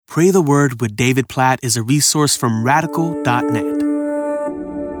Pray the Word with David Platt is a resource from radical.net.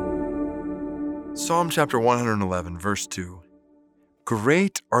 Psalm chapter 111, verse 2.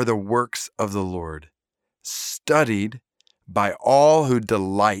 Great are the works of the Lord, studied by all who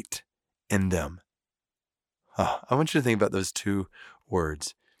delight in them. I want you to think about those two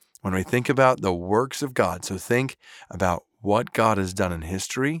words. When we think about the works of God, so think about what God has done in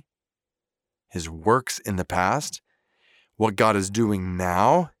history, His works in the past, what God is doing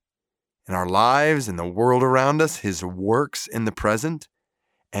now in our lives, in the world around us, His works in the present,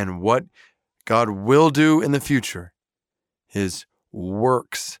 and what God will do in the future, His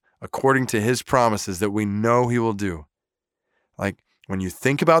works according to His promises that we know He will do. Like when you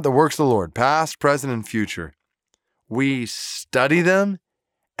think about the works of the Lord, past, present, and future, we study them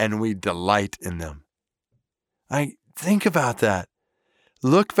and we delight in them. Think about that.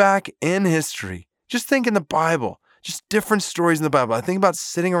 Look back in history. Just think in the Bible. Just different stories in the Bible. I think about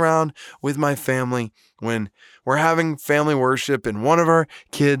sitting around with my family when we're having family worship and one of our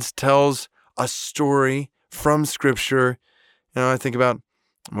kids tells a story from Scripture. I think about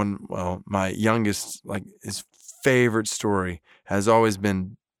my youngest, his favorite story has always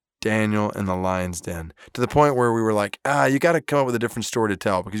been Daniel in the lion's den, to the point where we were like, you got to come up with a different story to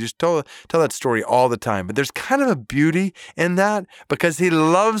tell because you tell that story all the time. But there's kind of a beauty in that because he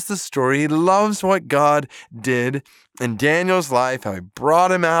loves the story. He loves what God did in Daniel's life, how He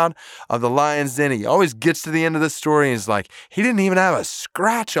brought him out of the lion's den. He always gets to the end of the story and he's like, he didn't even have a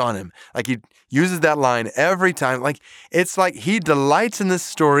scratch on him. He uses that line every time. It's like he delights in this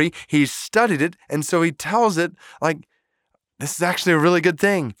story. He studied it, and so he tells it like, this is actually a really good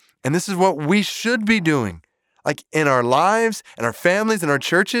thing. And this is what we should be doing, in our lives and our families and our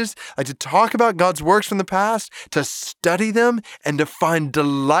churches, to talk about God's works from the past, to study them and to find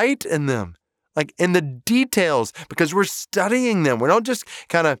delight in them, in the details, because we're studying them. We don't just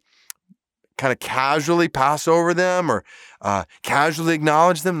kind of casually pass over them or casually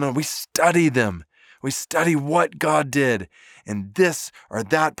acknowledge them. No, we study them. We study what God did in this or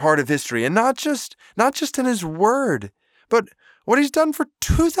that part of history, and not just in His Word, but what He's done for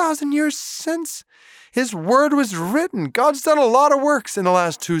 2,000 years since His Word was written. God's done a lot of works in the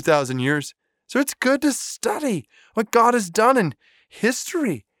last 2,000 years. So it's good to study what God has done in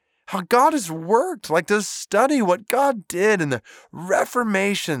history, how God has worked, to study what God did in the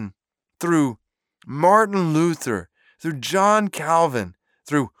Reformation through Martin Luther, through John Calvin,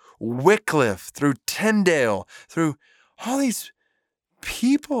 through Wycliffe, through Tyndale, through all these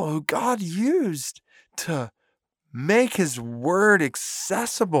people who God used to make His Word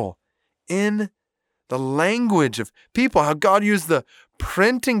accessible in the language of people, how God used the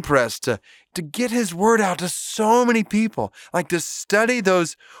printing press to get His Word out to so many people, to study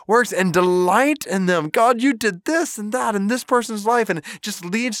those works and delight in them. God, you did this and that in this person's life, and it just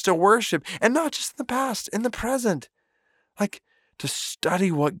leads to worship, and not just in the past, in the present. To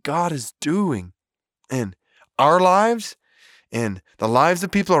study what God is doing in our lives, in the lives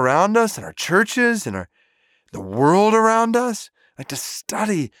of people around us, in our churches, in the world around us, to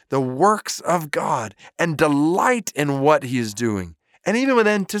study the works of God and delight in what He is doing. And even with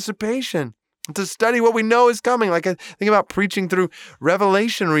anticipation, to study what we know is coming. I think about preaching through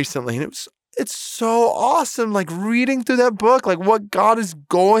Revelation recently, and it's so awesome, reading through that book, what God is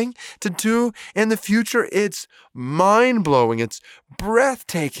going to do in the future. It's mind-blowing. It's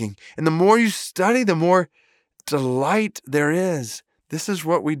breathtaking. And the more you study, the more delight there is. This is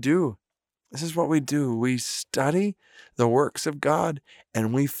what we do. This is what we do. We study the works of God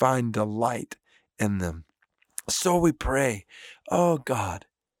and we find delight in them. So we pray, oh God,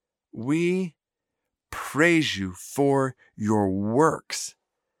 we praise You for Your works.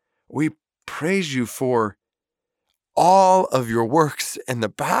 We praise You for all of Your works in the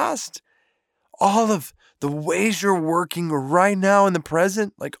past, all of the ways You're working right now in the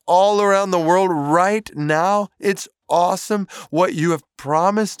present, all around the world right now. It's awesome what You have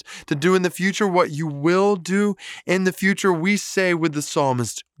promised to do in the future, what You will do in the future. We say with the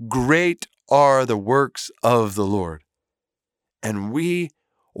psalmist, great are the works of the Lord. And we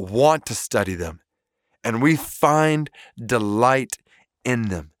want to study them, and we find delight in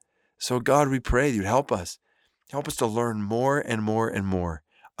them. So God, we pray You'd help us. Help us to learn more and more and more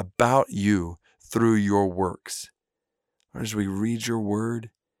about You through Your works. As we read Your Word,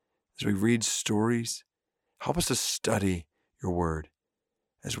 as we read stories, help us to study Your Word.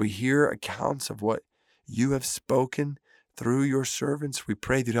 As we hear accounts of what You have spoken through Your servants, we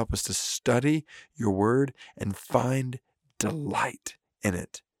pray that You'd help us to study Your Word and find delight in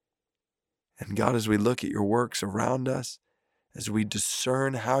it. And God, as we look at Your works around us, as we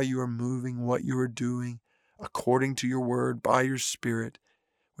discern how You are moving, what You are doing, according to Your Word, by Your Spirit,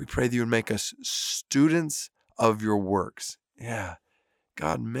 We pray that you would make us students of your works. Yeah,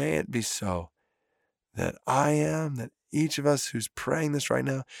 God, may it be so that that each of us who's praying this right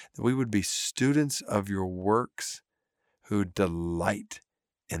now, that we would be students of your works who delight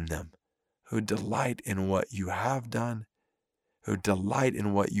in them, who delight in what you have done, who delight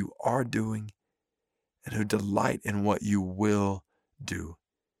in what you are doing, and who delight in what you will do.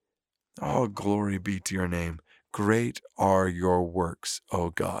 All glory be to your name. Great are your works,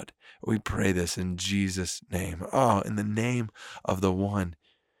 O God. We pray this in Jesus' name. In the name of the one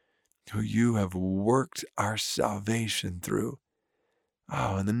who you have worked our salvation through.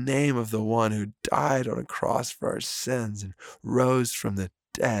 In the name of the one who died on a cross for our sins and rose from the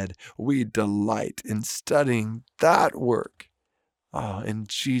dead, we delight in studying that work. In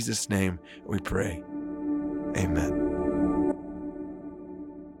Jesus' name we pray. Amen.